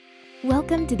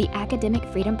Welcome to the Academic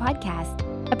Freedom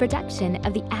Podcast, a production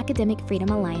of the Academic Freedom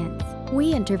Alliance.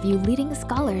 We interview leading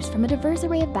scholars from a diverse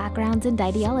array of backgrounds and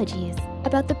ideologies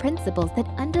about the principles that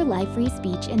underlie free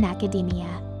speech in academia.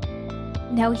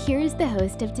 Now here's the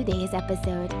host of today's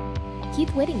episode,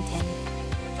 Keith Whittington.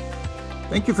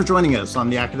 Thank you for joining us on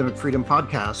the Academic Freedom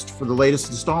Podcast for the latest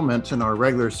installment in our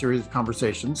regular series of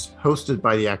conversations hosted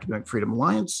by the Academic Freedom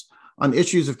Alliance on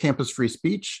issues of campus free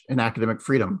speech and academic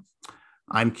freedom.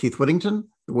 I'm Keith Whittington,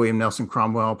 the William Nelson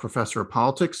Cromwell Professor of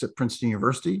Politics at Princeton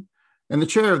University and the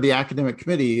chair of the Academic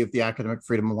Committee of the Academic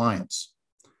Freedom Alliance.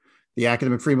 The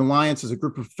Academic Freedom Alliance is a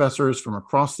group of professors from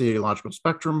across the ideological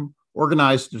spectrum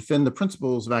organized to defend the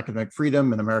principles of academic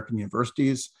freedom in American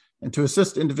universities and to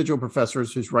assist individual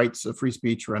professors whose rights of free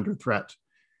speech are under threat.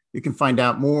 You can find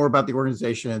out more about the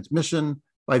organization and its mission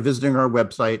by visiting our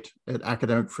website at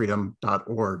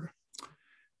academicfreedom.org.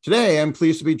 Today, I'm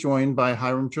pleased to be joined by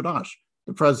Hiram Chodosh,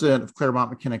 the president of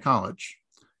Claremont McKenna College.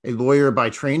 A lawyer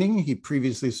by training, he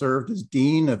previously served as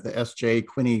dean of the S.J.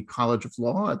 Quinney College of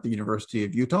Law at the University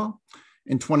of Utah.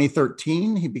 In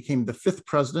 2013, he became the fifth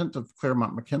president of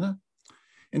Claremont McKenna.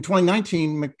 In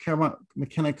 2019, Claremont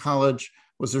McKenna College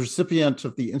was the recipient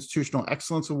of the Institutional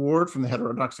Excellence Award from the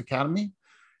Heterodox Academy.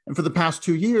 And for the past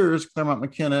 2 years, Claremont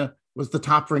McKenna was the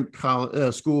top-ranked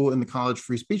school in the college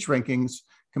free speech rankings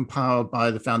compiled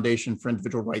by the Foundation for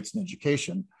Individual Rights in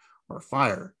Education, or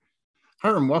FIRE.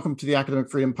 Hiram, welcome to the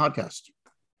Academic Freedom Podcast.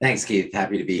 Thanks, Keith.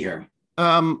 Happy to be here.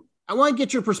 I want to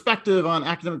get your perspective on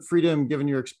academic freedom, given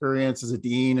your experience as a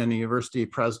dean and a university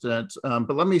president.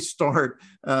 But let me start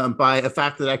by a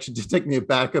fact that actually did take me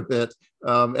aback a bit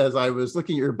as I was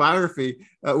looking at your biography,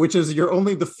 which is you're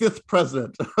only the fifth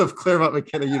president of Claremont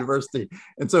McKenna University.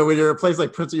 And so when you're at a place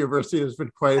like Princeton University, there's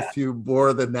been quite a few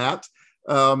more than that.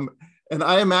 And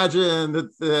I imagine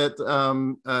that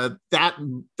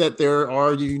there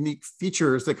are unique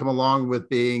features that come along with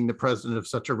being the president of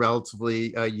such a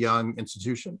relatively young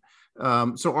institution.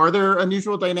 So are there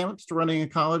unusual dynamics to running a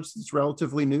college that's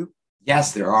relatively new?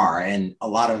 Yes, there are. And a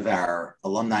lot of our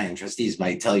alumni and trustees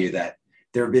might tell you that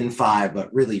there have been 5,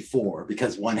 but really 4,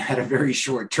 because one had a very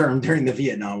short term during the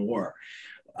Vietnam War.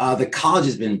 The college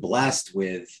has been blessed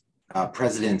with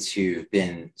presidents who've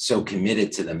been so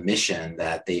committed to the mission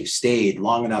that they've stayed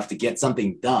long enough to get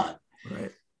something done.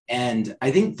 Right. And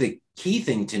I think the key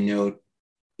thing to note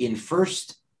in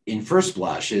first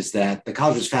blush is that the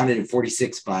college was founded in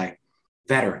 1946 by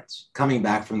veterans coming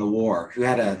back from the war who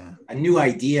had a new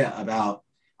idea about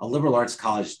a liberal arts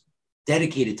college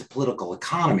dedicated to political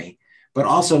economy, but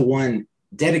also one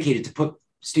dedicated to put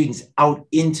students out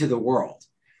into the world.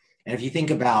 And if you think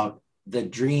about the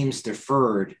dreams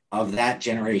deferred of that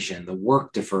generation, the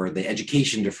work deferred, the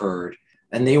education deferred,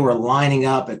 and they were lining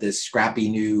up at this scrappy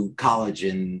new college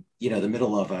in, the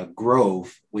middle of a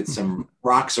grove with some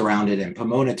rocks around it and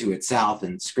Pomona to its south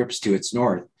and Scripps to its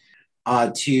north,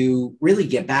 to really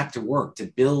get back to work, to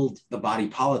build the body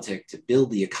politic, to build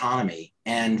the economy.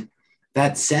 And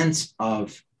that sense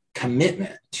of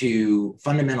commitment to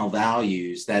fundamental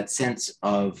values, that sense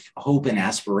of hope and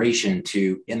aspiration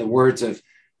to, in the words of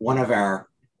one of our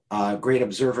great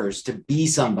observers, to be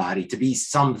somebody, to be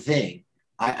something,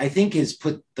 I think has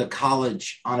put the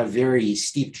college on a very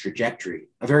steep trajectory,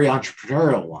 a very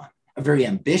entrepreneurial one, a very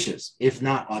ambitious, if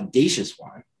not audacious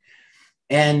one.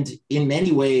 And in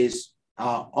many ways,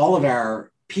 all of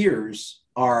our peers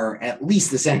are at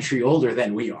least a century older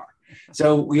than we are.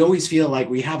 So we always feel like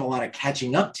we have a lot of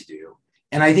catching up to do.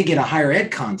 And I think in a higher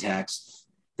ed context,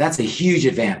 that's a huge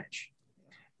advantage.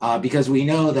 Because we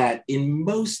know that in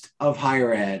most of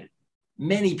higher ed,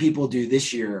 many people do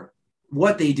this year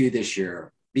what they do this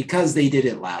year because they did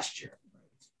it last year.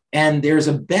 And there's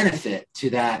a benefit to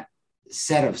that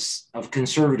set of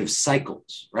conservative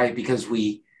cycles, right? Because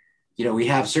we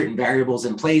have certain variables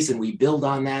in place and we build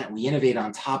on that and we innovate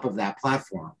on top of that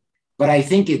platform. But I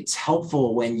think it's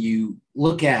helpful when you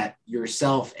look at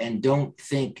yourself and don't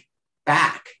think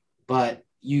back, but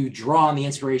you draw on the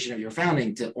inspiration of your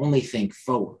founding to only think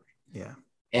forward. Yeah.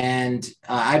 And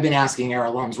I've been asking our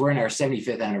alums, we're in our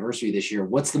 75th anniversary this year,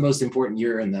 what's the most important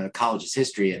year in the college's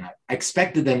history? And I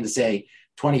expected them to say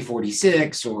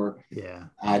 2046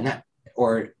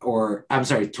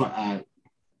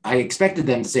 I expected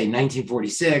them to say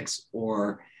 1946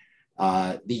 or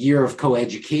the year of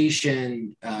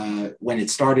coeducation when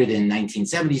it started in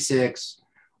 1976.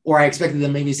 Or I expected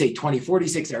them maybe say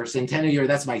 2046, our centennial year.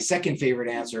 That's my second favorite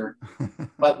answer.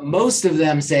 But most of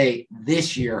them say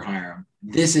this year, Hiram,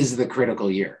 this is the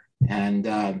critical year. And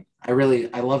I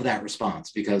love that response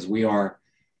because we are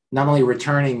not only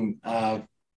returning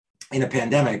in a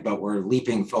pandemic, but we're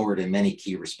leaping forward in many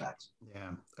key respects.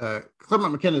 Yeah.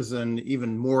 Claremont McKenna is an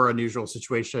even more unusual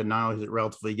situation. Not only is it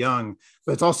relatively young,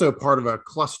 but it's also part of a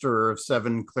cluster of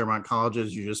 7 Claremont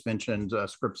colleges. You just mentioned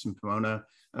Scripps and Pomona,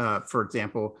 for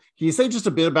example. Can you say just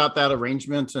a bit about that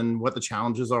arrangement and what the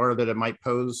challenges are that it might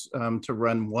pose to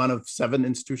run one of 7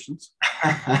 institutions?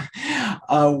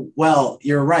 Well,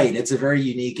 you're right. It's a very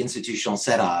unique institutional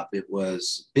setup. It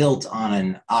was built on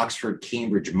an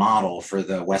Oxford-Cambridge model for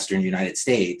the Western United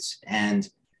States, and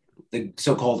the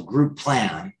so-called group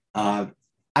plan.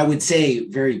 I would say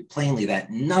very plainly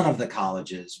that none of the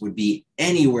colleges would be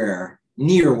anywhere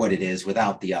near what it is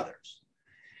without the others.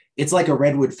 It's like a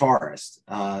redwood forest.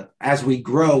 As we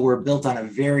grow, we're built on a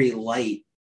very light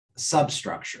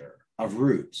substructure of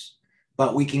roots,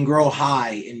 but we can grow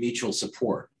high in mutual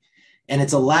support. And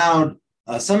it's allowed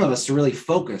some of us to really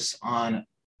focus on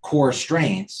core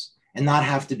strengths and not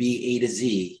have to be A to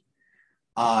Z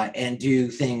and do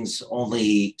things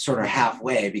only sort of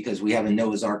halfway because we have a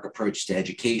Noah's Ark approach to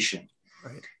education.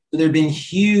 Right. So there have been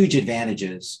huge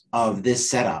advantages of this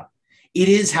setup. It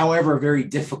is, however, very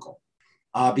difficult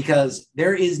because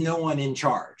there is no one in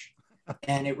charge.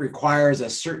 And it requires a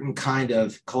certain kind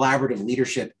of collaborative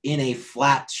leadership in a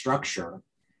flat structure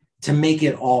to make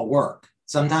it all work.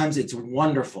 Sometimes it's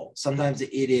wonderful. Sometimes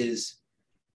it is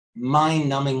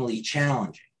mind-numbingly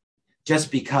challenging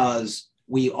just because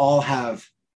we all have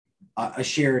a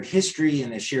shared history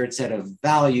and a shared set of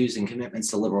values and commitments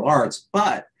to liberal arts,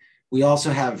 but we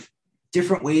also have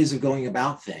different ways of going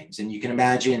about things. And you can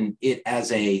imagine it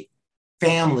as a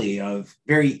family of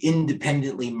very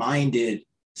independently minded,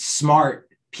 smart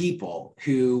people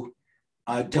who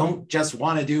don't just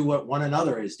want to do what one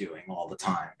another is doing all the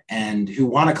time and who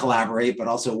want to collaborate, but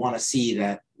also want to see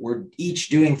that we're each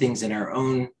doing things in our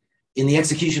own, in the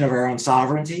execution of our own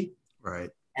sovereignty, right,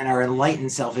 and our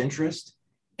enlightened self-interest,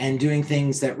 and doing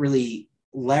things that really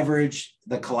leverage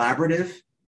the collaborative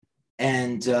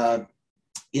and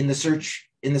in the search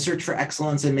for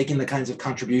excellence and making the kinds of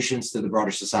contributions to the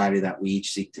broader society that we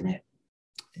each seek to make.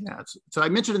 Yeah. So I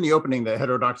mentioned in the opening the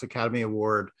Heterodox Academy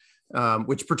Award,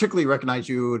 which particularly recognized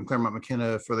you and Claremont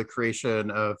McKenna for the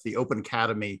creation of the Open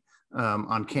Academy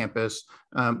on campus.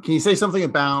 Can you say something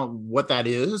about what that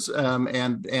is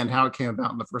and how it came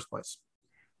about in the first place?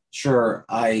 Sure.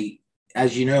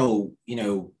 As you know,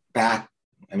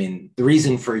 the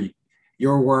reason for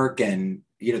your work and,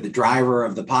 the driver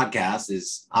of the podcast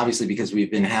is obviously because we've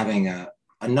been having a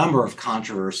number of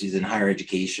controversies in higher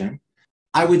education.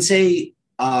 I would say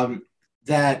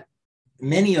that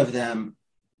many of them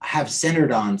have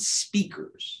centered on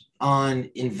speakers,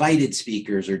 on invited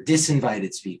speakers or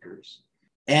disinvited speakers.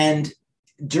 And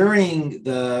during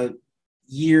the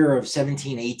year of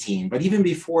 1718, but even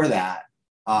before that,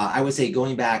 I would say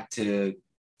going back to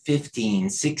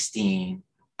 15, 16,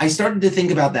 I started to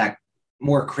think about that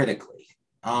more critically.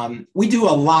 We do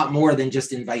a lot more than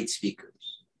just invite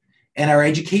speakers. And our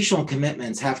educational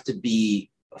commitments have to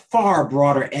be far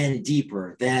broader and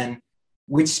deeper than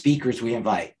which speakers we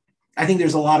invite. I think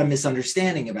there's a lot of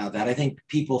misunderstanding about that. I think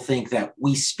people think that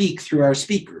we speak through our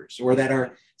speakers or that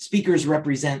our speakers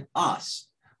represent us.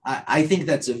 I think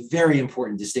that's a very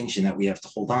important distinction that we have to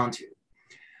hold on to.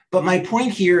 But my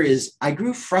point here is I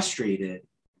grew frustrated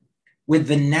with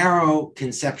the narrow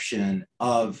conception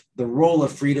of the role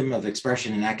of freedom of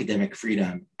expression and academic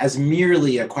freedom as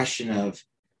merely a question of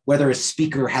whether a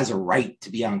speaker has a right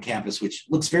to be on campus, which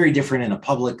looks very different in a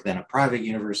public than a private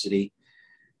university.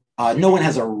 No one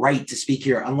has a right to speak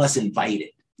here unless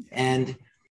invited. And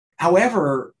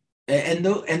however, and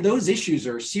those issues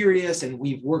are serious and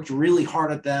we've worked really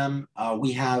hard at them.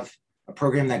 We have a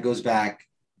program that goes back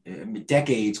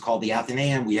decades called the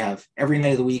Athenaeum. We have every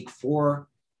night of the week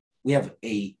we have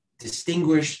a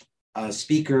distinguished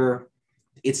speaker.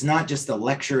 It's not just a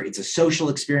lecture, it's a social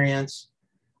experience.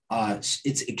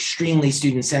 It's extremely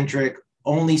student-centric.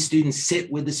 Only students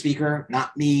sit with the speaker,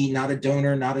 not me, not a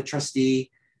donor, not a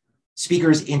trustee.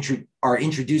 Speakers are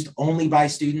introduced only by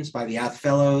students, by the Ath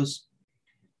Fellows.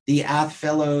 The Ath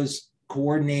Fellows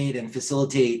coordinate and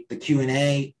facilitate the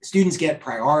Q&A. Students get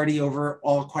priority over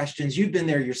all questions. You've been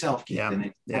there yourself, Keith,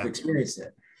 and have experienced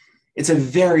it. It's a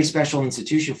very special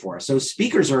institution for us. So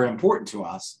speakers are important to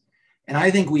us. And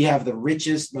I think we have the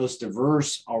richest, most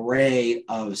diverse array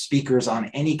of speakers on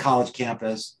any college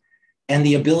campus, and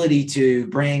the ability to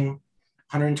bring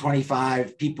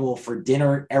 125 people for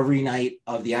dinner every night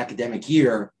of the academic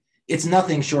year. It's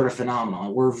nothing short of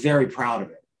phenomenal. We're very proud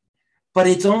of it. But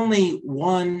it's only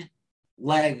one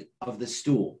leg of the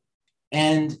stool.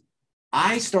 And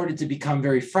I started to become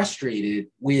very frustrated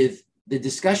with the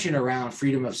discussion around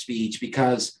freedom of speech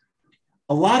because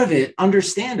a lot of it,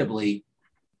 understandably,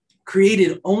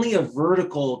 created only a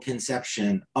vertical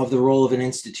conception of the role of an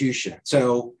institution.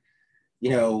 So,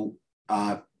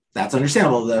 that's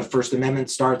understandable. The First Amendment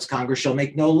starts, Congress shall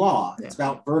make no law. It's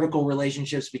about vertical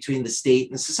relationships between the state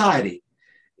and the society.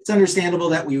 It's understandable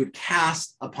that we would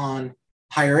cast upon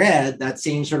higher ed that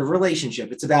same sort of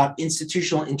relationship. It's about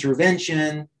institutional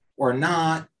intervention or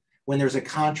not when there's a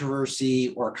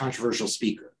controversy or a controversial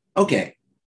speaker. Okay,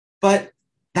 but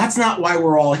that's not why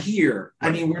we're all here. I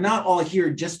mean, we're not all here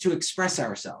just to express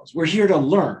ourselves. We're here to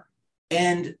learn.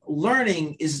 And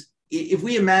learning is, if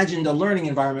we imagined a learning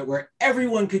environment where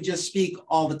everyone could just speak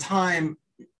all the time,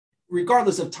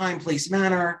 regardless of time, place,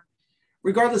 manner,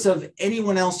 regardless of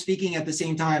anyone else speaking at the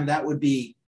same time, that would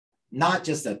be not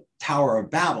just a Tower of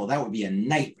Babel, that would be a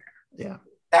nightmare. Yeah.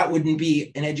 That wouldn't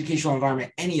be an educational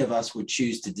environment any of us would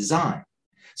choose to design.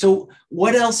 So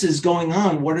what else is going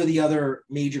on? What are the other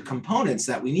major components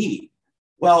that we need?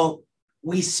 Well,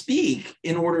 we speak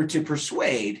in order to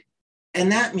persuade,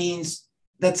 and that means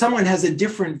that someone has a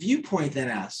different viewpoint than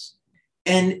us.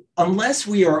 And unless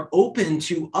we are open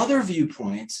to other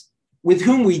viewpoints with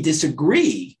whom we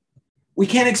disagree, we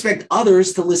can't expect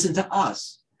others to listen to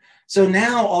us. So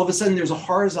now all of a sudden there's a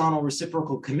horizontal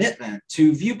reciprocal commitment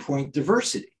to viewpoint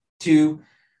diversity, to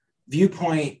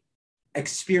viewpoint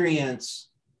experience,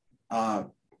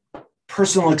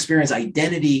 personal experience,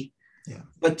 identity,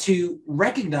 but to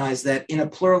recognize that in a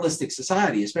pluralistic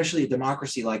society, especially a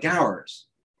democracy like ours,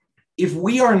 if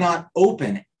we are not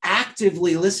open,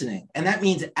 actively listening, and that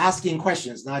means asking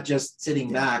questions, not just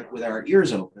sitting back with our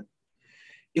ears open,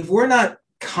 if we're not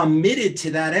committed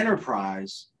to that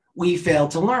enterprise, we fail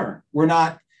to learn. We're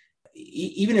not,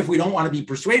 even if we don't want to be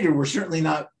persuaded, we're certainly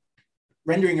not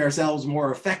rendering ourselves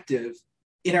more effective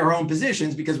in our own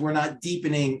positions because we're not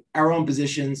deepening our own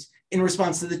positions in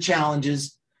response to the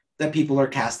challenges that people are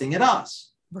casting at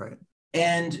us. Right.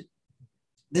 And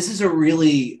this is a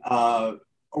really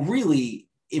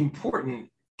important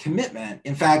commitment.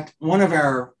 In fact, one of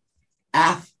our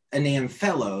Athenaeum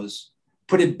fellows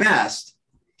put it best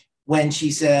when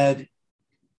she said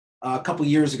a couple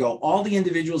of years ago, all the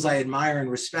individuals I admire and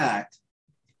respect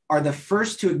are the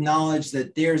first to acknowledge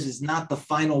that theirs is not the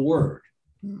final word.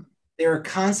 They're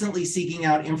constantly seeking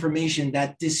out information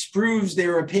that disproves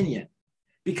their opinion,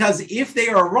 because if they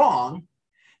are wrong,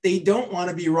 they don't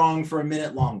want to be wrong for a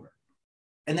minute longer.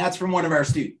 And that's from one of our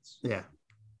students. Yeah.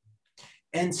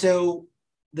 And so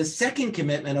the second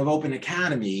commitment of Open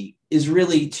Academy is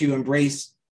really to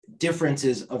embrace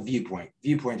differences of viewpoint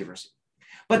diversity.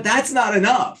 But that's not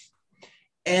enough.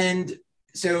 And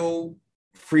so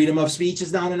freedom of speech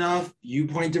is not enough,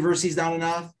 viewpoint diversity is not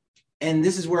enough. And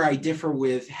this is where I differ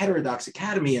with Heterodox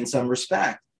Academy in some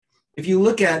respect. If you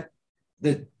look at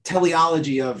the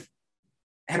teleology of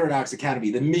Heterodox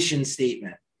Academy, the mission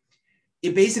statement,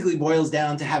 it basically boils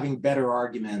down to having better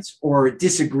arguments or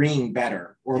disagreeing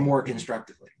better or more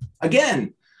constructively.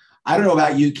 Again, I don't know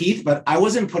about you, Keith, but I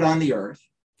wasn't put on the earth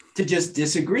to just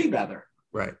disagree better.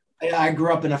 Right. I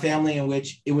grew up in a family in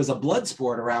which it was a blood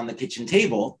sport around the kitchen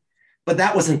table, but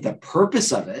that wasn't the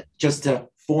purpose of it, just to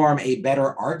form a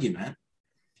better argument.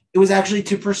 It was actually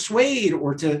to persuade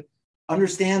or to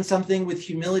understand something with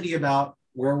humility about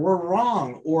where we're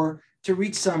wrong, or to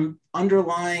reach some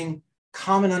underlying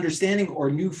common understanding or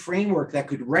new framework that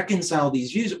could reconcile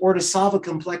these views, or to solve a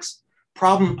complex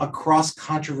problem across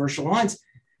controversial lines.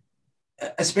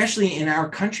 Especially in our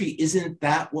country, isn't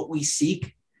that what we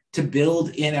seek to build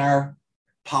in our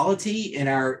polity, in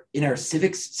our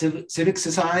civic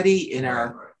society, in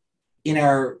our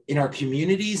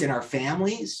communities, in our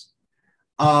families?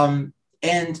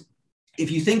 And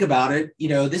if you think about it,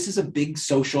 this is a big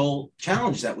social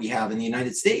challenge that we have in the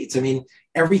United States. I mean,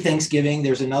 every Thanksgiving,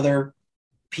 there's another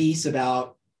piece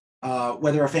about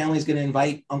whether a family is going to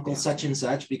invite Uncle such and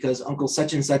such because Uncle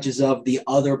such and such is of the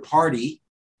other party.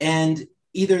 And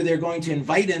either they're going to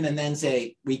invite him and then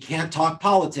say, we can't talk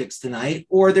politics tonight,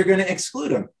 or they're going to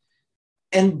exclude him.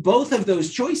 And both of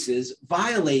those choices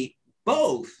violate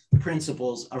both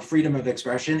principles of freedom of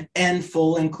expression and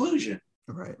full inclusion.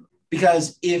 Right.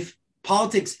 Because if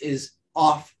politics is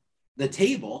off the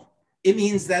table, it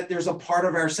means that there's a part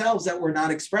of ourselves that we're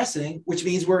not expressing, which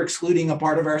means we're excluding a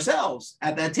part of ourselves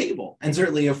at that table. And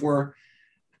certainly if we're,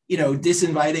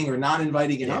 disinviting or not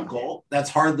inviting an uncle, that's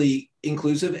hardly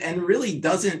inclusive and really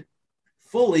doesn't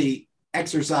fully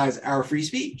exercise our free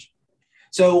speech.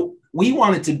 So we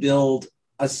wanted to build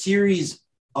a series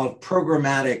of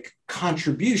programmatic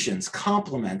contributions,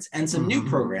 complements, and some new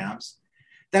programs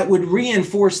that would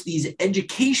reinforce these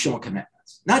educational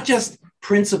commitments, not just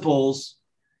principles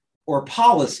or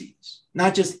policies,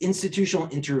 not just institutional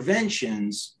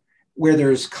interventions where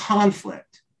there's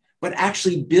conflict, but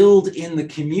actually build in the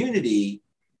community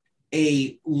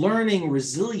a learning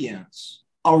resilience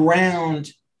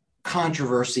around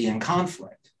controversy and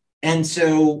conflict. And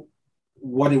so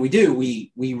what did we do?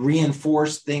 We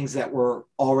reinforced things that were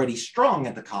already strong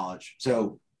at the college.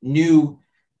 So new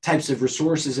types of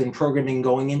resources and programming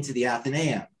going into the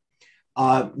Athenaeum,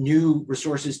 new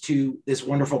resources to this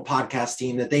wonderful podcast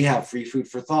team that they have, Free Food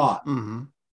for Thought. Mm-hmm.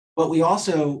 But we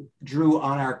also drew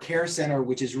on our care center,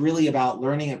 which is really about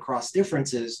learning across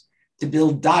differences, to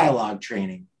build dialogue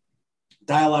training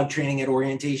at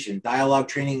orientation, dialogue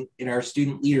training in our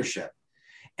student leadership.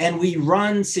 And we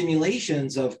run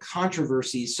simulations of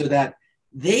controversies so that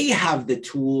they have the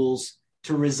tools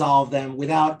to resolve them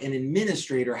without an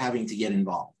administrator having to get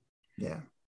involved. Yeah.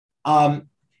 And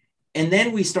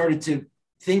then we started to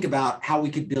think about how we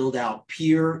could build out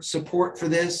peer support for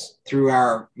this through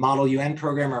our Model UN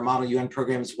program. Our Model UN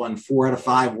program has won 4 out of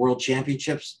 5 world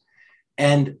championships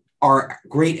and are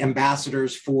great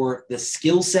ambassadors for the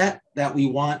skill set that we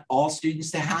want all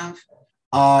students to have,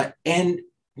 and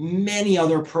many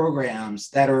other programs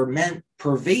that are meant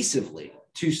pervasively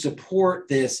to support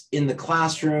this in the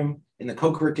classroom, in the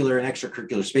co-curricular and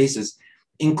extracurricular spaces,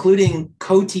 including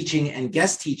co-teaching and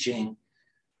guest teaching,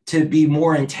 to be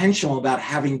more intentional about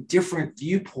having different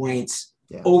viewpoints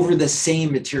over the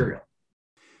same material.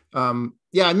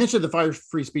 I mentioned the 5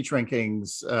 free speech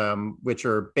rankings, which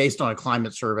are based on a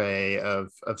climate survey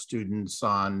of students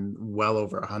on well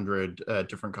over 100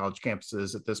 different college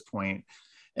campuses at this point.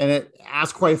 And it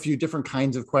asks quite a few different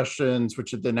kinds of questions,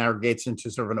 which then aggregates into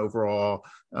sort of an overall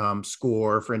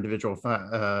score for individual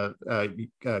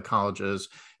colleges.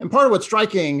 And part of what's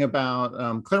striking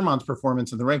about Claremont's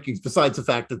performance in the rankings, besides the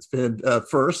fact it's been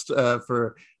first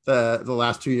for the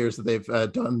last 2 years that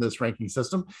they've done this ranking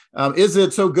system, is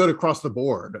it so good across the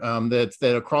board,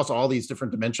 that across all these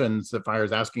different dimensions that Fire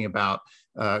is asking about,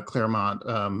 Claremont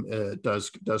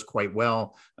does quite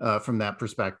well from that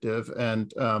perspective.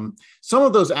 And some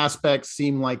of those aspects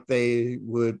seem like they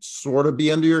would sort of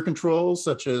be under your control,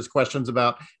 such as questions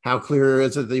about how clear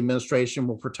is it the administration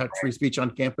will protect free speech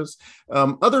on campus.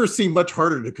 Others seem much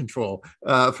harder to control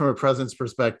from a presence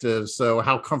perspective. So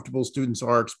how comfortable students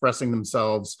are expressing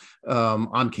themselves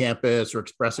on campus or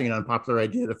expressing an unpopular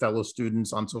idea to fellow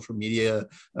students on social media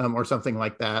or something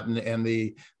like that. And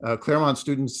the Claremont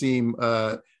students seem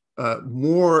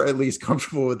more at least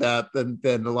comfortable with that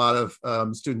than a lot of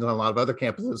students on a lot of other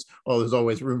campuses. Although there's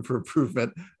always room for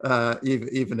improvement,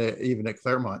 even at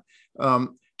Claremont.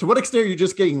 To what extent are you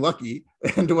just getting lucky,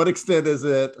 and to what extent is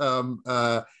it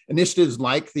initiatives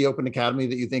like the Open Academy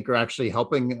that you think are actually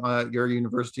helping your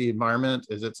university environment?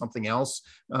 Is it something else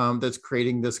that's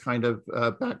creating this kind of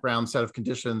background set of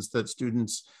conditions that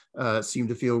students seem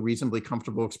to feel reasonably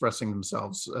comfortable expressing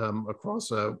themselves across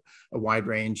a wide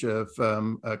range of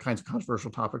kinds of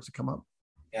controversial topics that come up?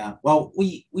 Yeah, well,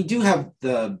 we do have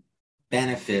the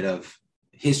benefit of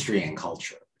history and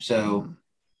culture. So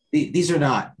these are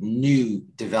not new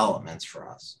developments for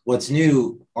us. What's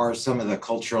new are some of the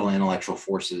cultural and intellectual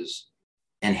forces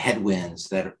and headwinds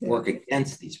that work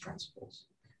against these principles.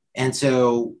 And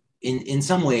so in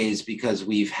some ways, because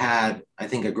we've had, I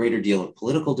think, a greater deal of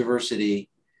political diversity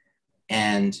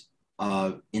and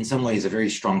in some ways a very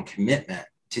strong commitment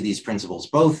to these principles,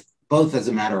 both as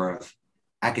a matter of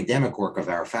academic work of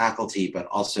our faculty, but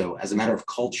also as a matter of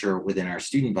culture within our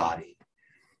student body,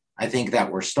 I think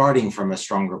that we're starting from a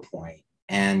stronger point.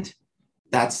 And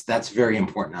that's very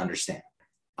important to understand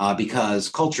because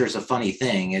culture is a funny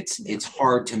thing. It's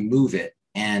hard to move it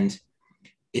and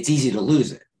it's easy to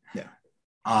lose it.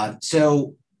 Yeah.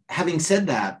 So having said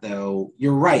that, though,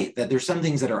 you're right that there's some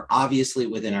things that are obviously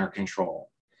within our control.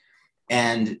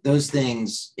 And those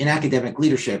things in academic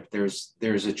leadership, there's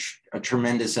a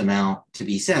tremendous amount to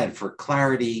be said for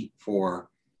clarity, for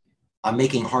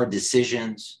making hard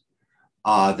decisions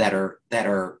that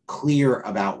are clear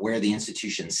about where the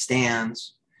institution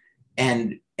stands.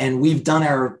 And we've done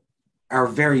our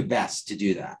very best to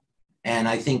do that. And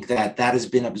I think that has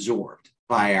been absorbed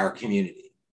by our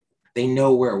community. They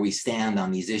know where we stand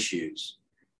on these issues.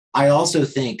 I also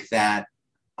think that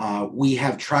we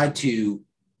have tried to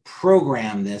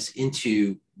program this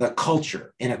into the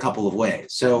culture in a couple of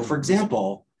ways. So, for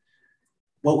example,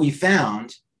 what we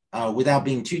found, without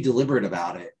being too deliberate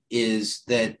about it, is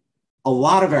that a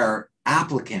lot of our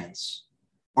applicants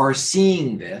are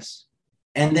seeing this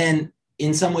and then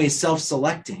in some ways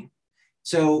self-selecting.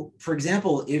 So, for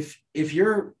example, if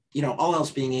you're, all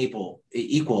else being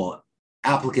equal,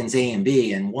 applicants A and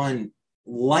B, and one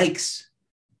likes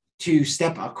to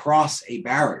step across a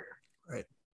barrier, right,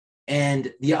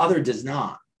 and the other does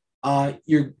not,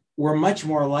 we're we're much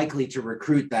more likely to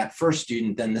recruit that first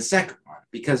student than the second one,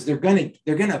 because they're going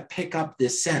to pick up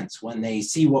this sense when they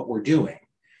see what we're doing.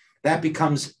 That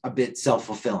becomes a bit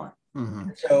self-fulfilling. Mm-hmm.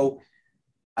 So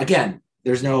again,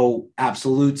 there's no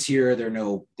absolutes here.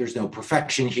 There's no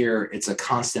perfection here. It's a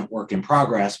constant work in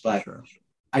progress. But sure.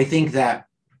 I think that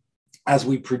as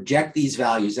we project these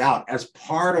values out as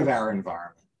part of our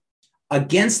environment,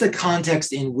 against the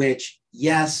context in which,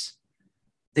 yes,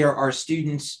 there are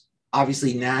students,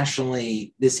 obviously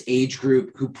nationally, this age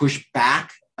group who push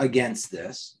back against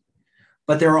this,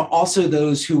 but there are also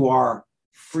those who are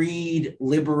freed,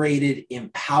 liberated,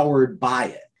 empowered by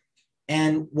it.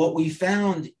 And what we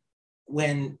found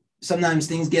when sometimes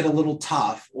things get a little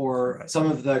tough, or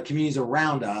some of the communities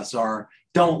around us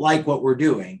don't like what we're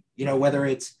doing, whether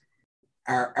it's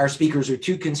our speakers are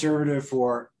too conservative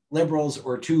for liberals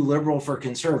or too liberal for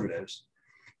conservatives,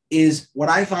 is what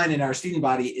I find in our student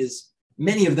body is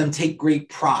many of them take great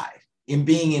pride in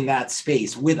being in that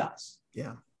space with us.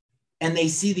 Yeah. And they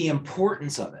see the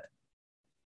importance of it.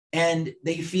 And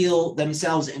they feel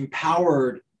themselves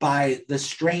empowered by the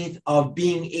strength of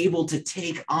being able to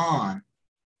take on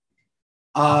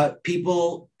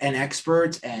people and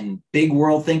experts and big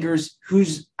world thinkers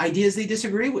whose ideas they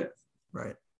disagree with.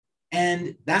 Right.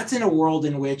 And that's in a world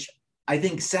in which I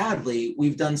think, sadly,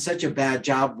 we've done such a bad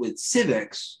job with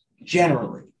civics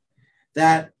generally,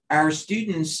 that our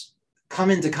students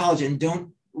come into college and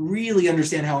don't really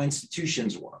understand how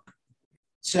institutions work.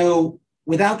 So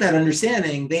without that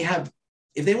understanding,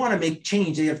 if they want to make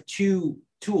change, they have two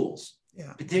tools,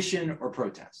 petition or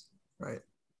protest. Right.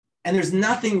 And there's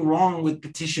nothing wrong with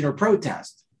petition or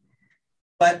protest.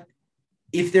 But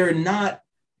if they're not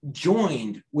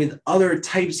joined with other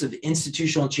types of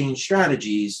institutional change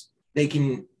strategies, they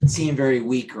can seem very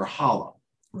weak or hollow.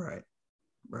 Right.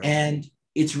 And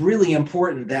it's really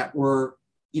important that we're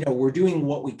doing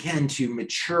what we can to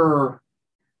mature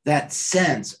that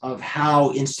sense of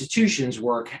how institutions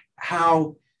work,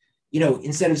 how,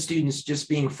 instead of students just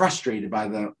being frustrated by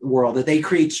the world, that they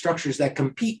create structures that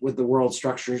compete with the world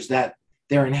structures that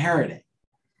they're inheriting.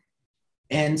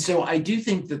 And so I do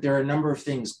think that there are a number of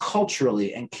things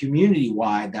culturally and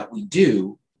community-wide that we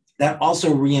do that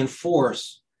also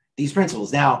reinforce these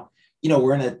principles. Now,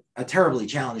 we're in a terribly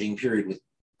challenging period with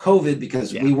COVID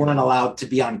because we weren't allowed to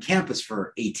be on campus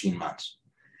for 18 months.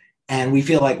 And we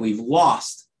feel like we've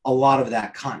lost a lot of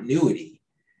that continuity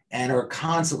and are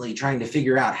constantly trying to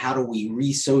figure out how do we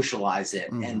re-socialize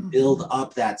it and build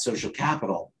up that social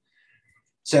capital.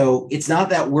 So it's not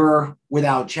that we're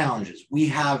without challenges. We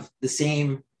have the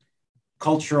same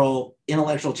cultural,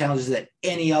 intellectual challenges that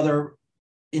any other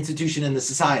institution in the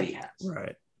society has.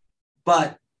 Right.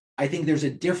 But I think there's a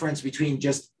difference between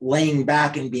just laying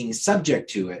back and being subject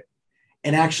to it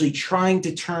and actually trying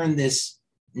to turn this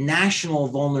national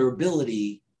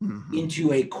vulnerability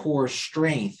into a core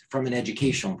strength from an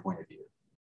educational point of view.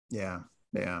 Yeah.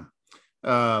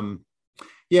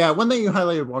 One thing you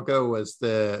highlighted a while ago was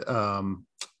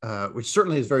which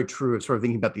certainly is very true of sort of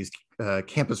thinking about these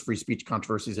campus free speech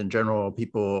controversies in general.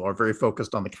 People are very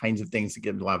focused on the kinds of things that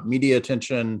get a lot of media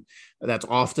attention. That's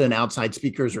often outside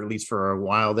speakers, or at least for a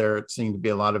while there, it seemed to be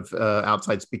a lot of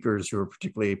outside speakers who are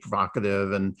particularly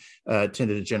provocative and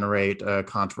tended to generate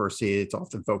controversy. It's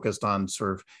often focused on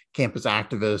sort of campus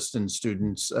activists and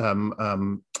students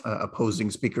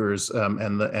opposing speakers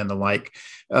and the like.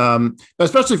 But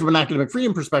especially from an academic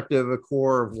freedom perspective, a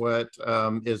core of what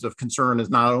is of concern is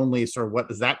not only sort of what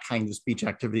does that kind of speech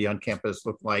activity on campus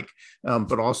look like,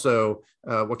 but also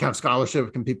what kind of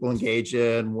scholarship can people engage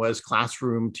in? What does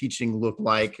classroom teaching look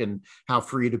like? And how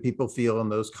free do people feel in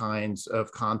those kinds of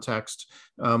contexts?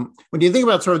 When you think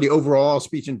about sort of the overall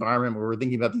speech environment, where we're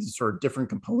thinking about these sort of different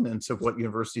components of what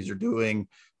universities are doing,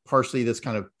 partially this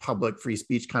kind of public free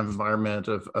speech kind of environment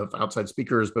of outside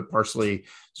speakers, but partially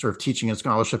sort of teaching and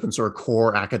scholarship and sort of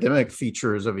core academic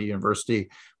features of a university.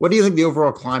 What do you think the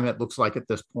overall climate looks like at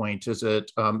this point? Is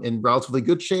it in relatively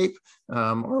good shape?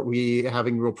 Are we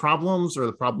having real problems? Are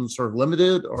the problems sort of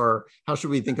limited? Or how should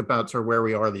we think about sort of where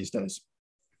we are these days?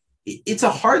 It's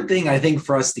a hard thing, I think,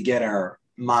 for us to get our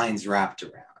minds wrapped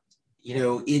around.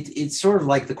 It's sort of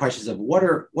like the questions of what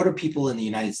are people in the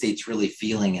United States really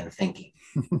feeling and thinking?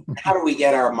 How do we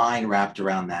get our mind wrapped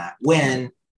around that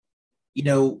when,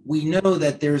 we know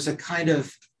that there's a kind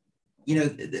of,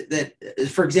 that,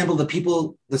 for example,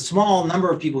 the small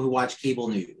number of people who watch cable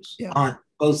news on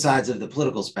both sides of the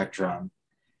political spectrum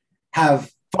have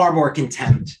far more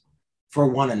contempt for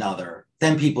one another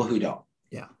than people who don't.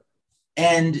 Yeah.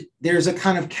 And there's a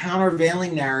kind of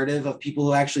countervailing narrative of people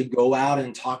who actually go out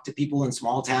and talk to people in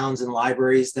small towns and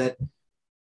libraries, that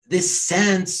this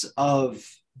sense of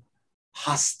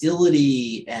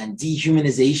hostility and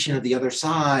dehumanization of the other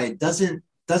side doesn't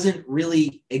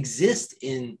really exist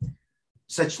in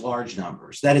such large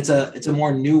numbers, that it's a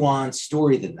more nuanced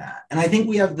story than that. And I think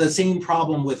we have the same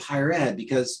problem with higher ed,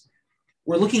 because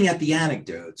we're looking at the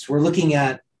anecdotes, we're looking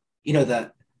at,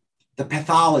 the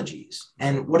pathologies,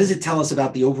 and what does it tell us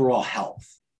about the overall health?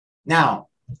 Now,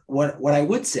 what I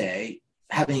would say,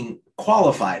 having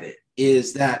qualified it,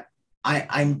 is that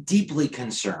I'm deeply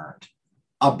concerned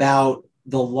about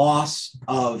the loss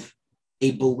of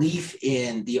a belief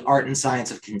in the art and science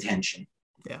of contention.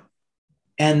 Yeah.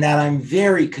 And that I'm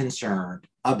very concerned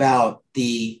about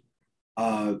the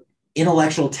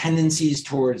intellectual tendencies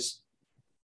towards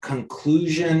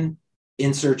conclusion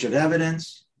in search of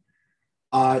evidence,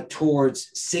 towards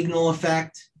signal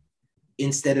effect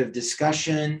instead of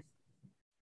discussion,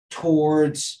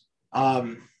 towards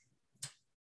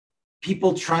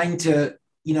people trying to,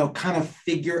 kind of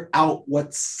figure out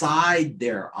what side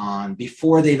they're on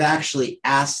before they've actually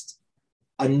asked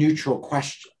a neutral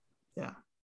question. Yeah.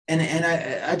 And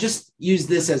I just use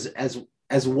this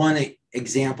as one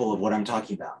example of what I'm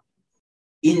talking about.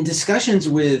 In discussions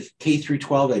with K through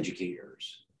 12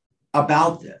 educators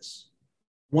about this,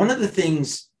 one of the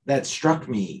things that struck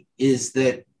me is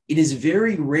that it is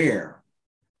very rare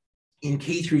in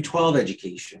K through 12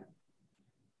 education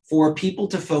for people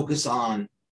to focus on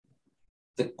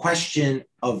the question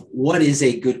of what is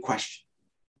a good question.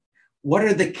 What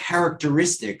are the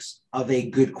characteristics of a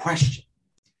good question?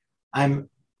 I'm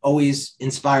always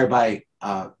inspired by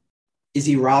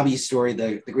Izzy Rabi's story,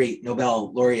 the great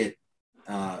Nobel laureate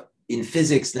in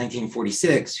physics,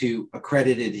 1946, who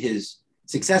accredited his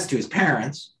success to his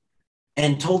parents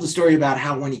and told a story about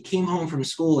how when he came home from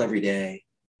school every day,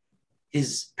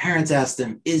 his parents asked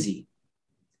him, Izzy,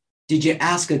 did you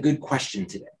ask a good question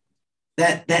today?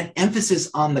 That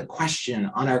emphasis on the question,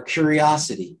 on our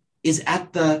curiosity, is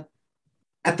at the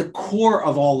core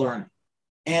of all learning.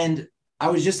 And I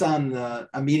was just on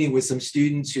a meeting with some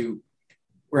students who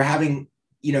were having,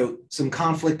 some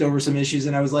conflict over some issues.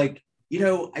 And I was like,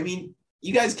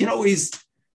 you guys can always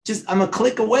I'm a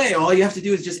click away. All you have to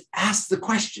do is just ask the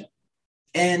question.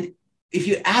 And if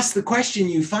you ask the question,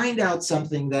 you find out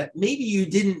something that maybe you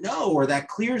didn't know, or that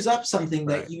clears up something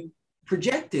that you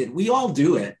projected. We all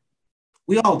do it.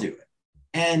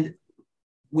 And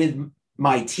with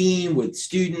my team, with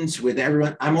students, with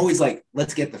everyone, I'm always like,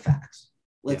 let's get the facts.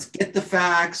 Get the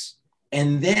facts,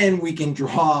 and then we can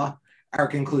draw our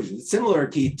conclusions. It's similar,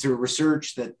 Keith, to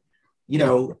research that,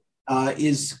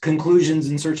 is conclusions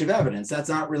in search of evidence. That's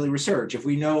not really research. If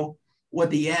we know what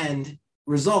the end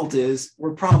result is,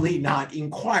 we're probably not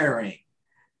inquiring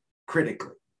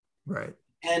critically. Right.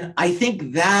 And I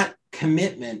think that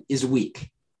commitment is weak.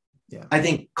 Yeah. I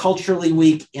think culturally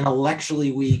weak,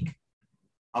 intellectually weak.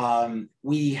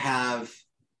 We have,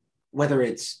 whether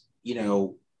it's,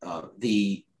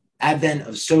 the advent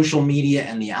of social media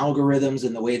and the algorithms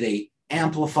and the way they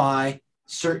amplify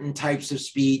certain types of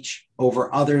speech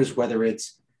over others, whether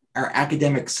it's our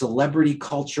academic celebrity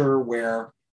culture,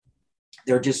 where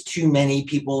there are just too many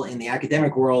people in the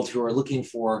academic world who are looking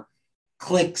for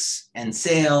clicks and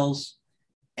sales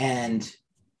and,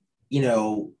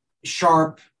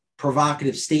 sharp,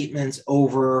 provocative statements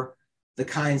over the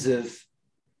kinds of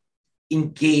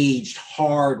engaged,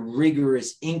 hard,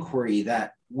 rigorous inquiry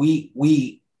that we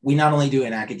not only do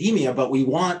in academia, but we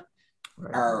want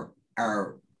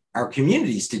our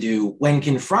communities to do when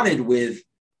confronted with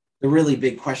the really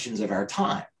big questions of our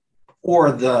time,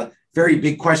 or the very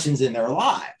big questions in their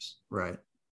lives. Right.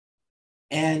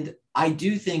 And I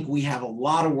do think we have a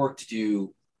lot of work to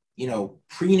do,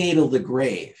 prenatal to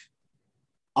grave,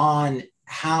 on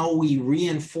how we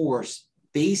reinforce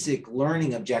basic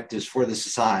learning objectives for the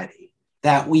society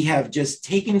that we have just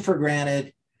taken for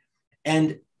granted,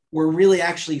 and we're really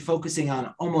actually focusing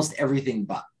on almost everything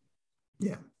but.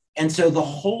 Yeah. And so the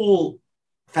whole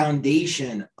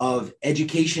foundation of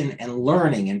education and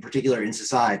learning, in particular in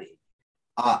society,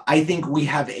 I think we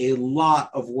have a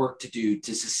lot of work to do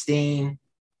to sustain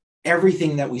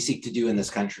everything that we seek to do in this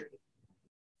country.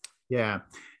 Yeah.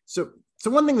 So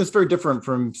one thing that's very different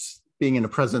from being in a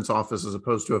president's office as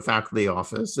opposed to a faculty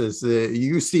office is that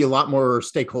you see a lot more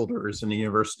stakeholders in the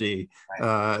university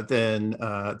than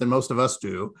most of us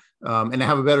do, and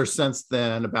have a better sense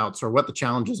then about sort of what the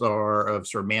challenges are of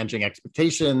sort of managing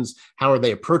expectations. How are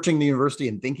they approaching the university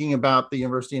and thinking about the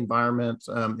university environment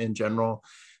in general?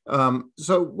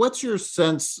 So what's your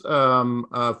sense,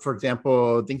 for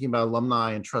example, thinking about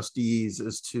alumni and trustees,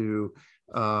 as to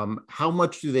how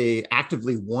much do they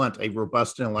actively want a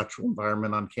robust intellectual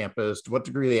environment on campus? To what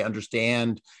degree they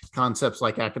understand concepts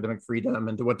like academic freedom,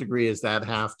 and to what degree does that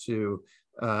have to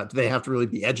Do they have to really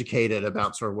be educated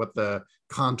about sort of what the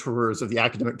contours of the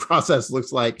academic process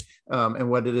looks like, and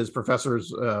what it is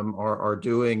professors are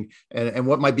doing, and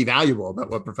what might be valuable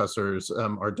about what professors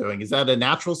are doing? Is that a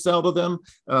natural sell to them,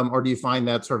 or do you find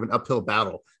that sort of an uphill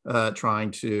battle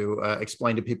trying to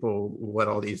explain to people what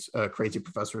all these crazy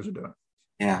professors are doing?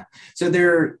 Yeah. So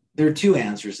there are two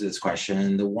answers to this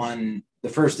question. The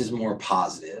first is more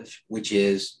positive, which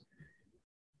is,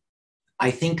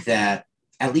 I think that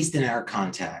at least in our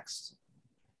context,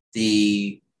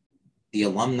 the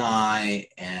alumni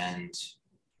and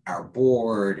our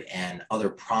board and other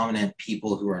prominent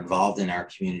people who are involved in our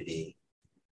community,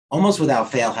 almost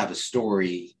without fail, have a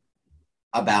story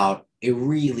about a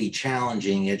really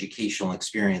challenging educational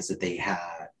experience that they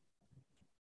had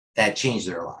that changed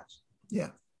their lives. Yeah.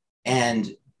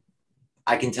 And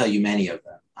I can tell you many of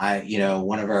them.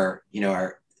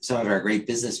 Some of our great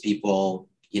business people,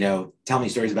 tell me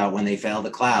stories about when they failed a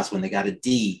class, when they got a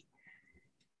D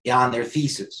on their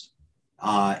thesis.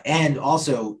 And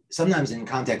also sometimes in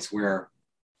contexts where,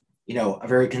 a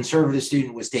very conservative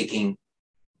student was taking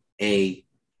a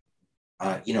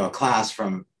class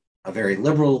from a very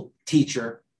liberal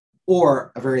teacher,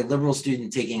 or a very liberal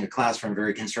student taking a class from a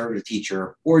very conservative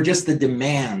teacher, or just the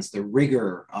demands, the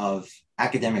rigor of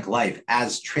academic life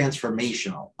as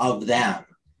transformational of them,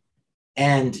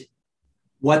 and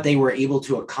what they were able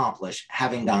to accomplish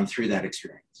having gone through that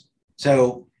experience.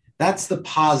 So that's the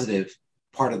positive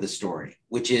part of the story,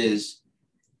 which is,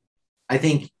 I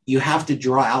think you have to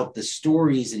draw out the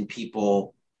stories in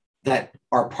people that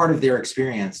are part of their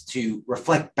experience to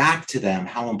reflect back to them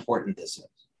how important this is.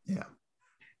 Yeah.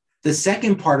 The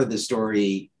second part of the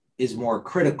story is more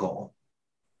critical.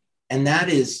 And that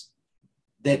is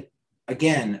that,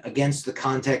 again, against the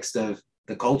context of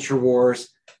the culture wars,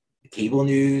 the cable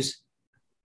news,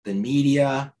 the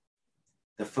media,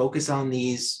 the focus on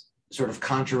these sort of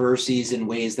controversies in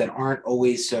ways that aren't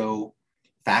always so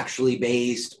factually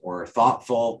based or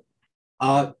thoughtful,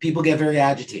 people get very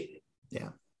agitated. Yeah.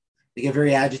 They get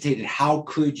very agitated. How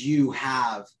could you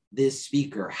have this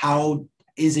speaker? How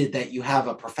is it that you have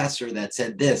a professor that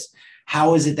said this?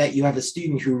 How is it that you have a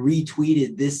student who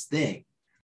retweeted this thing?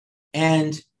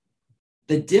 And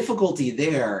the difficulty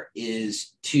there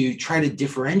is to try to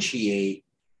differentiate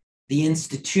the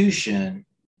institution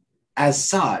as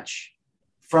such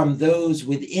from those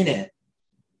within it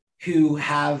who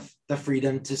have the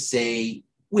freedom to say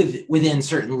within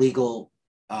certain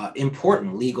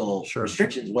important legal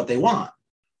restrictions what they want.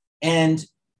 And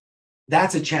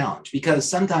that's a challenge, because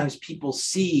sometimes people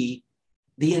see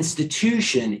the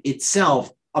institution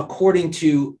itself according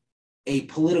to a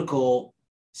political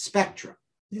spectrum.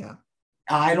 Yeah.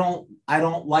 I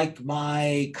don't like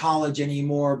my college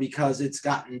anymore because it's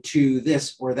gotten to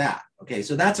this or that. Okay,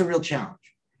 so that's a real challenge.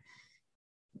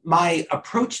 My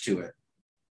approach to it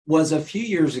was, a few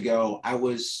years ago, I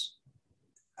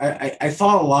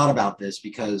thought a lot about this,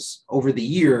 because over the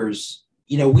years,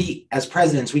 we as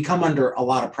presidents, we come under a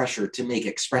lot of pressure to make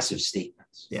expressive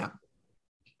statements. Yeah.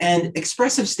 And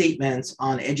expressive statements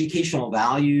on educational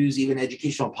values, even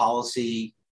educational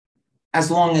policy, as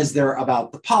long as they're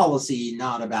about the policy,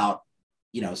 not about,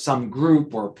 some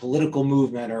group or political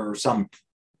movement or some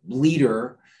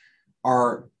leader,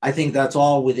 I think that's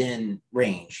all within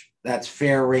range. That's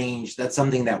fair range. That's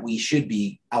something that we should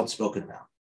be outspoken about.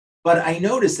 But I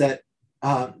noticed that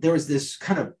there was this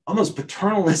kind of almost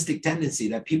paternalistic tendency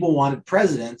that people wanted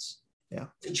presidents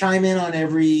to chime in on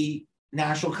every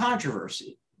national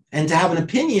controversy and to have an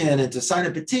opinion and to sign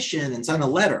a petition and sign a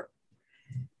letter.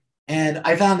 And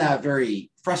I found that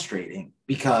very frustrating,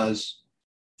 because,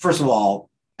 first of all,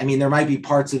 there might be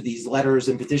parts of these letters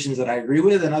and petitions that I agree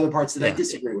with and other parts that I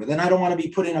disagree with, and I don't want to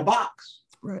be put in a box.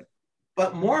 Right.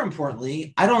 But more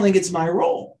importantly, I don't think it's my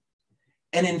role.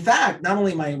 And in fact, not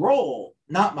only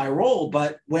not my role,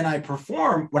 but when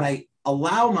I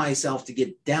allow myself to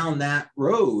get down that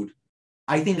road,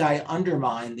 I think I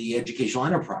undermine the educational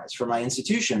enterprise for my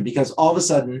institution, because all of a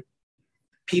sudden,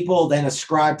 people then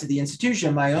ascribe to the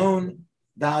institution my own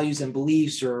values and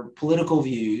beliefs or political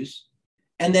views.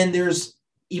 And then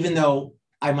even though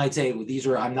I might say,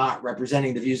 I'm not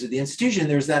representing the views of the institution,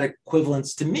 there's that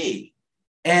equivalence to me.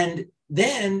 And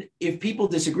then if people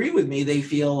disagree with me, they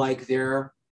feel like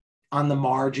they're on the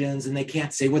margins and they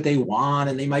can't say what they want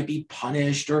and they might be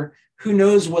punished, or who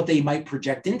knows what they might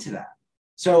project into that.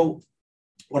 So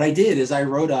what I did is I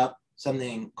wrote up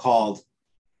something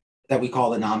that we call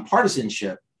the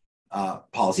nonpartisanship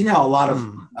policy. Now, a lot of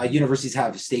universities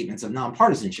have statements of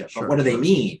nonpartisanship, but what do they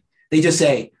mean? They just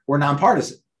say, we're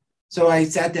nonpartisan. So I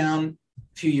sat down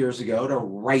a few years ago to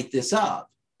write this up,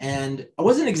 and I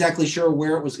wasn't exactly sure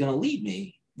where it was going to lead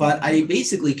me, but I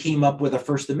basically came up with a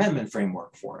First Amendment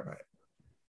framework for it. Right.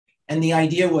 And the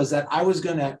idea was that I was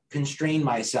going to constrain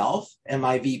myself and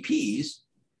my VPs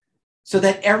so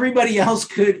that everybody else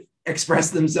could express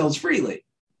themselves freely.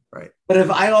 Right. But if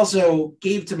I also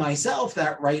gave to myself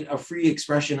that right of free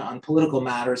expression on political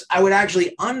matters, I would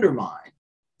actually undermine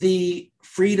the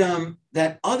freedom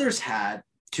that others had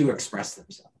to express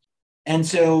themselves. And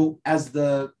so as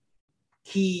the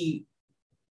key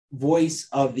voice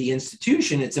of the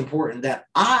institution, it's important that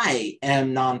I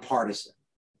am nonpartisan.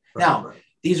 Right, now, right.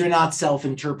 These are not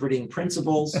self-interpreting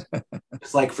principles.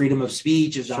 It's like freedom of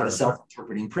speech is not a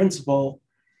self-interpreting principle.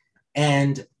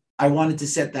 And I wanted to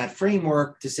set that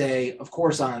framework to say, of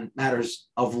course, on matters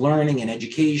of learning and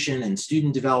education and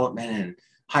student development and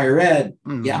higher ed,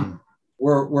 yeah,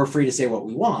 we're free to say what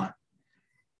we want.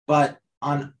 But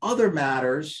on other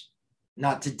matters,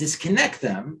 not to disconnect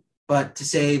them, but to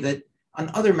say that on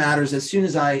other matters, as soon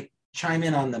as I chime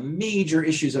in on the major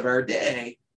issues of our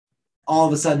day, all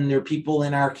of a sudden there are people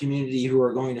in our community who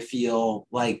are going to feel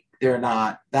like they're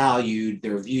not valued,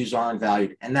 their views aren't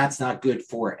valued, and that's not good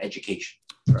for education.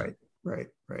 Right.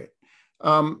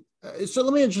 So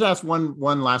let me just ask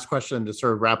one last question to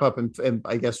sort of wrap up and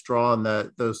I guess draw on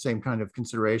those same kind of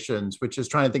considerations, which is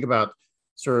trying to think about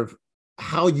sort of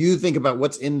how you think about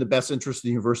what's in the best interest of the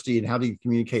university and how do you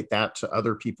communicate that to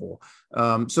other people.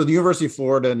 So the University of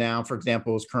Florida now, for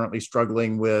example, is currently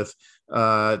struggling with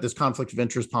this conflict of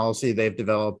interest policy they've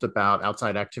developed about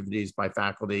outside activities by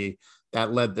faculty.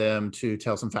 That led them to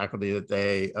tell some faculty that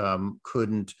they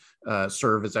couldn't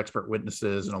serve as expert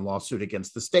witnesses in a lawsuit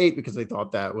against the state because they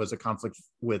thought that was a conflict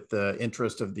with the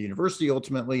interest of the university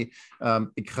ultimately,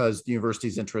 because the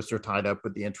university's interests are tied up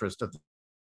with the interest of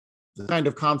the kind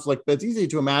of conflict. But it's easy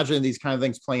to imagine these kind of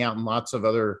things playing out in lots of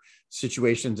other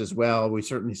situations as well. We've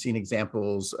certainly seen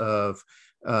examples of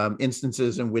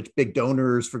instances in which big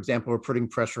donors, for example, are putting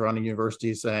pressure on a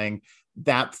university saying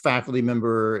that faculty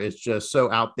member is just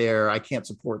so out there, I can't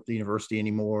support the university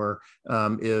anymore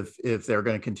if they're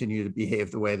going to continue to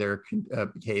behave the way they're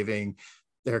behaving.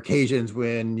 There are occasions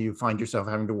when you find yourself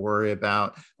having to worry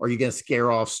about, are you going to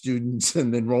scare off students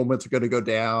and the enrollments are going to go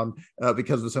down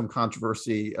because of some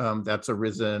controversy that's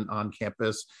arisen on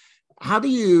campus. How do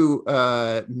you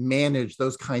manage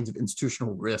those kinds of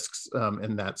institutional risks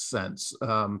in that sense?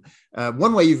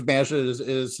 One way you've managed it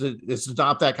is to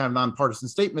adopt that kind of nonpartisan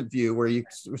statement view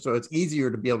so it's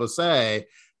easier to be able to say,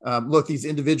 look, these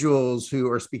individuals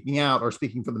who are speaking out are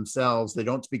speaking for themselves. They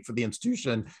don't speak for the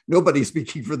institution. Nobody's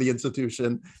speaking for the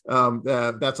institution.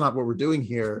 That's not what we're doing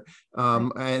here.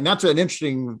 And that's an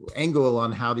interesting angle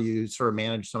on how do you sort of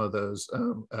manage some of those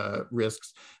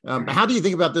risks. How do you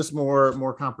think about this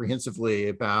more comprehensively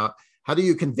about how do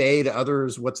you convey to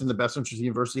others what's in the best interest of the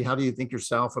university? How do you think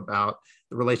yourself about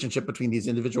the relationship between these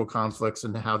individual conflicts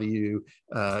and how do you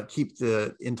keep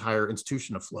the entire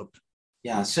institution afloat?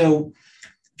 Yeah, so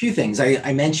few things.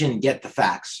 I mentioned get the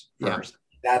facts first.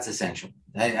 Yeah. That's essential.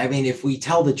 I mean, if we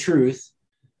tell the truth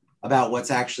about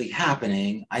what's actually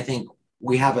happening, I think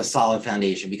we have a solid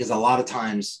foundation because a lot of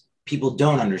times people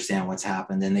don't understand what's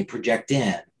happened and they project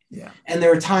in. Yeah. And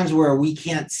there are times where we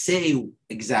can't say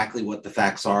exactly what the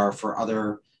facts are for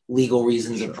other legal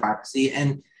reasons of privacy.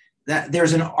 And that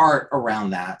there's an art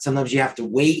around that. Sometimes you have to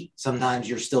wait. Sometimes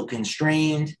you're still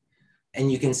constrained. And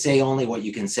you can say only what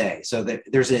you can say. So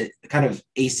there's a kind of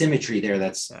asymmetry there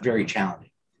that's very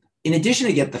challenging. In addition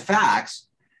to get the facts,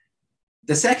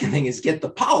 the second thing is get the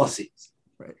policies.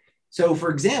 Right. So for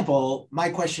example, my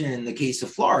question in the case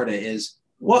of Florida is,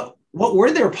 what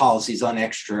were their policies on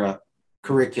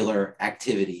extracurricular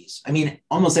activities? I mean,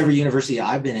 almost every university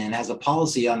I've been in has a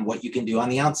policy on what you can do on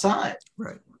the outside.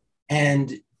 Right.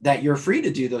 And that you're free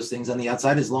to do those things on the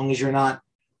outside as long as you're not,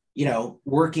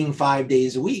 working 5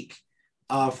 days a week.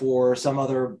 For some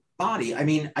other body. I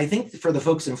mean, I think for the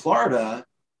folks in Florida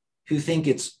who think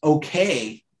it's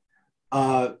okay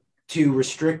to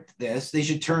restrict this, they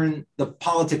should turn the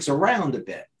politics around a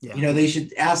bit. Yeah. They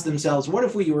should ask themselves, what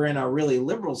if we were in a really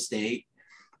liberal state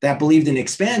that believed in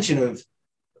expansion of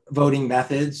voting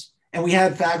methods and we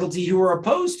had faculty who were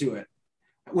opposed to it?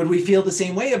 Would we feel the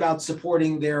same way about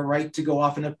supporting their right to go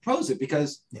off and oppose it?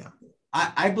 Because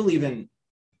I believe in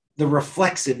the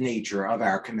reflexive nature of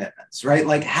our commitments, right?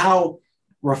 Like how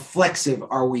reflexive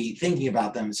are we thinking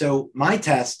about them? So my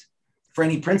test for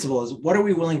any principle is what are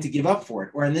we willing to give up for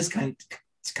it? Or in this kind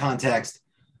of context,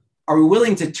 are we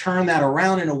willing to turn that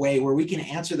around in a way where we can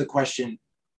answer the question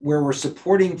where we're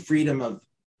supporting freedom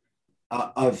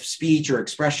of speech or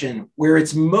expression where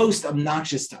it's most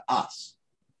obnoxious to us?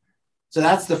 So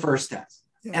that's the first test.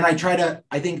 Yeah. And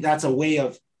I think that's a way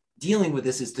of dealing with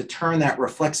this is to turn that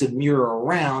reflexive mirror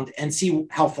around and see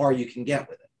how far you can get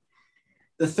with it.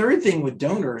 The third thing with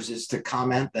donors is to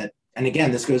comment that, and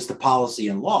again, this goes to policy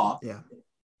and law. Yeah.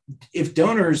 If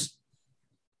donors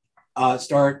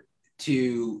start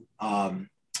to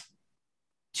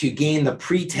gain the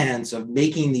pretense of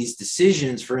making these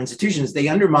decisions for institutions, they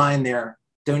undermine their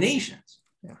donations.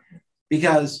 Yeah.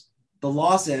 Because the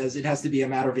law says it has to be a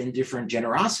matter of indifferent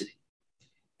generosity.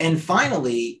 And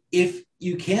finally, if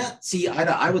you can't see eye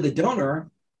to eye with a donor,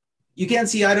 you can't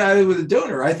see eye to eye with a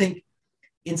donor. I think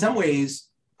in some ways,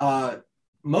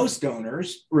 most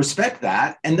donors respect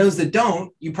that. And those that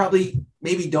don't, you probably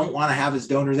maybe don't want to have as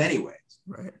donors anyways.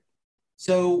 Right.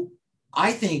 So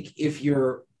I think if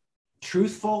you're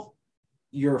truthful,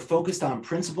 you're focused on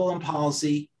principle and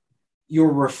policy,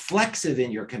 you're reflexive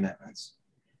in your commitments,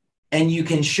 and you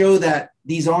can show that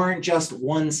these aren't just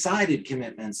one-sided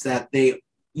commitments, that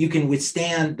you can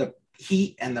withstand the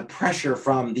heat and the pressure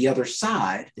from the other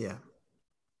side,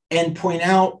 and point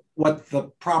out what the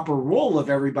proper role of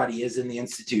everybody is in the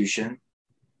institution.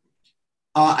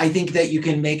 I think that you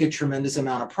can make a tremendous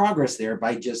amount of progress there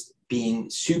by just being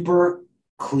super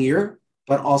clear,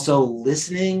 but also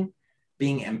listening,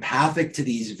 being empathic to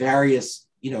these various,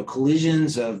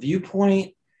 collisions of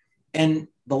viewpoint. And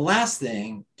the last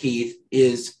thing, Keith,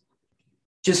 is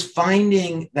just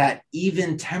finding that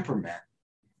even temperament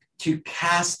to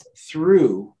cast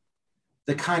through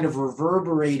the kind of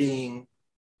reverberating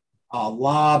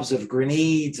lobs of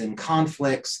grenades and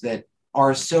conflicts that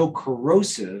are so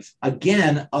corrosive,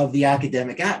 again, of the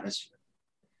academic atmosphere.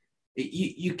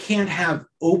 You can't have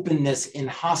openness in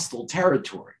hostile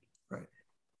territory. Right.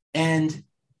 And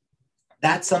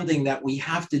that's something that we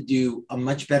have to do a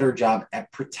much better job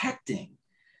at protecting.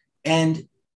 And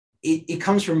it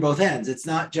comes from both ends. It's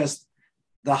not just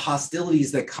the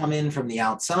hostilities that come in from the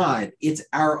outside. It's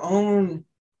our own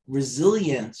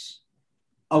resilience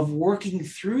of working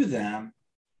through them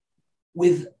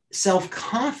with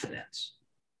self-confidence.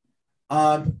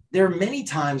 There are many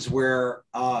times where,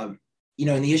 in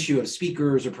the issue of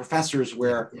speakers or professors,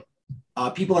 where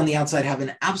people on the outside have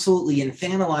an absolutely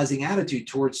infantilizing attitude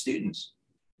towards students.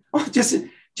 Well,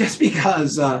 just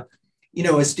because, a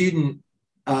student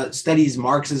studies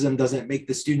Marxism doesn't make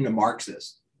the student a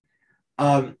Marxist.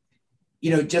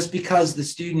 Just because the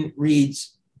student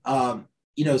reads,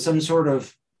 some sort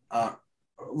of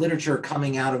literature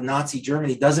coming out of Nazi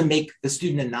Germany doesn't make the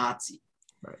student a Nazi.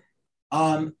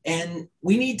 Right. And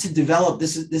we need to develop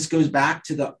this goes back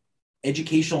to the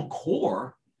educational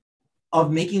core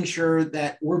of making sure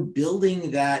that we're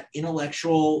building that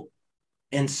intellectual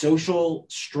and social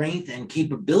strength and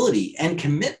capability and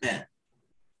commitment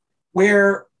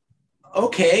where,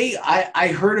 okay, I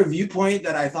heard a viewpoint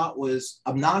that I thought was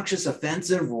obnoxious,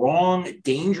 offensive, wrong,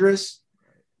 dangerous,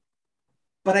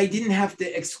 but I didn't have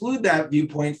to exclude that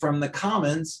viewpoint from the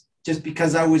commons just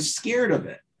because I was scared of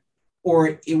it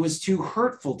or it was too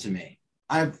hurtful to me.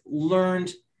 I've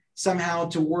learned somehow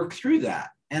to work through that.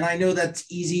 And I know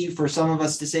that's easy for some of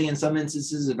us to say in some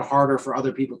instances and harder for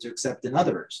other people to accept in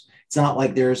others. It's not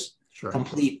like there's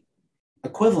complete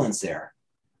equivalence there.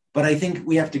 But I think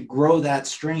we have to grow that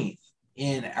strength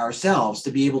in ourselves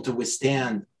to be able to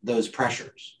withstand those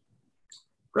pressures.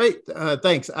 Great.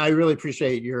 Thanks. I really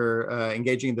appreciate your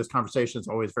engaging in this conversation. It's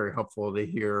always very helpful to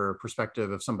hear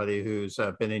perspective of somebody who's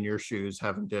been in your shoes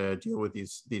having to deal with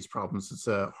these problems. It's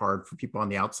hard for people on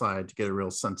the outside to get a real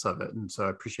sense of it. And so I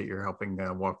appreciate your helping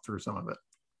walk through some of it.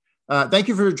 Thank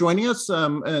you for joining us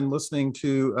and listening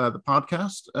to the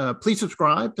podcast. Please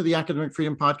subscribe to the Academic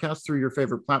Freedom Podcast through your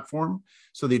favorite platform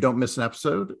so that you don't miss an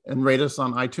episode, and rate us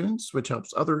on iTunes, which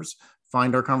helps others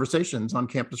find our conversations on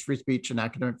campus free speech and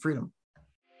academic freedom.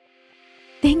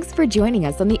 Thanks for joining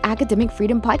us on the Academic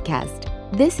Freedom Podcast.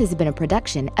 This has been a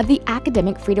production of the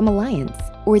Academic Freedom Alliance,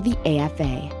 or the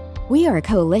AFA. We are a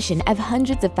coalition of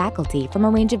hundreds of faculty from a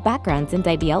range of backgrounds and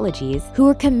ideologies who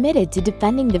are committed to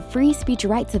defending the free speech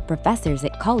rights of professors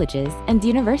at colleges and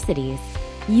universities.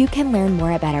 You can learn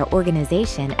more about our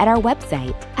organization at our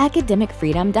website,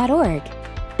 academicfreedom.org.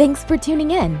 Thanks for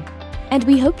tuning in, and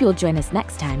we hope you'll join us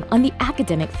next time on the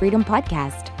Academic Freedom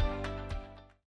Podcast.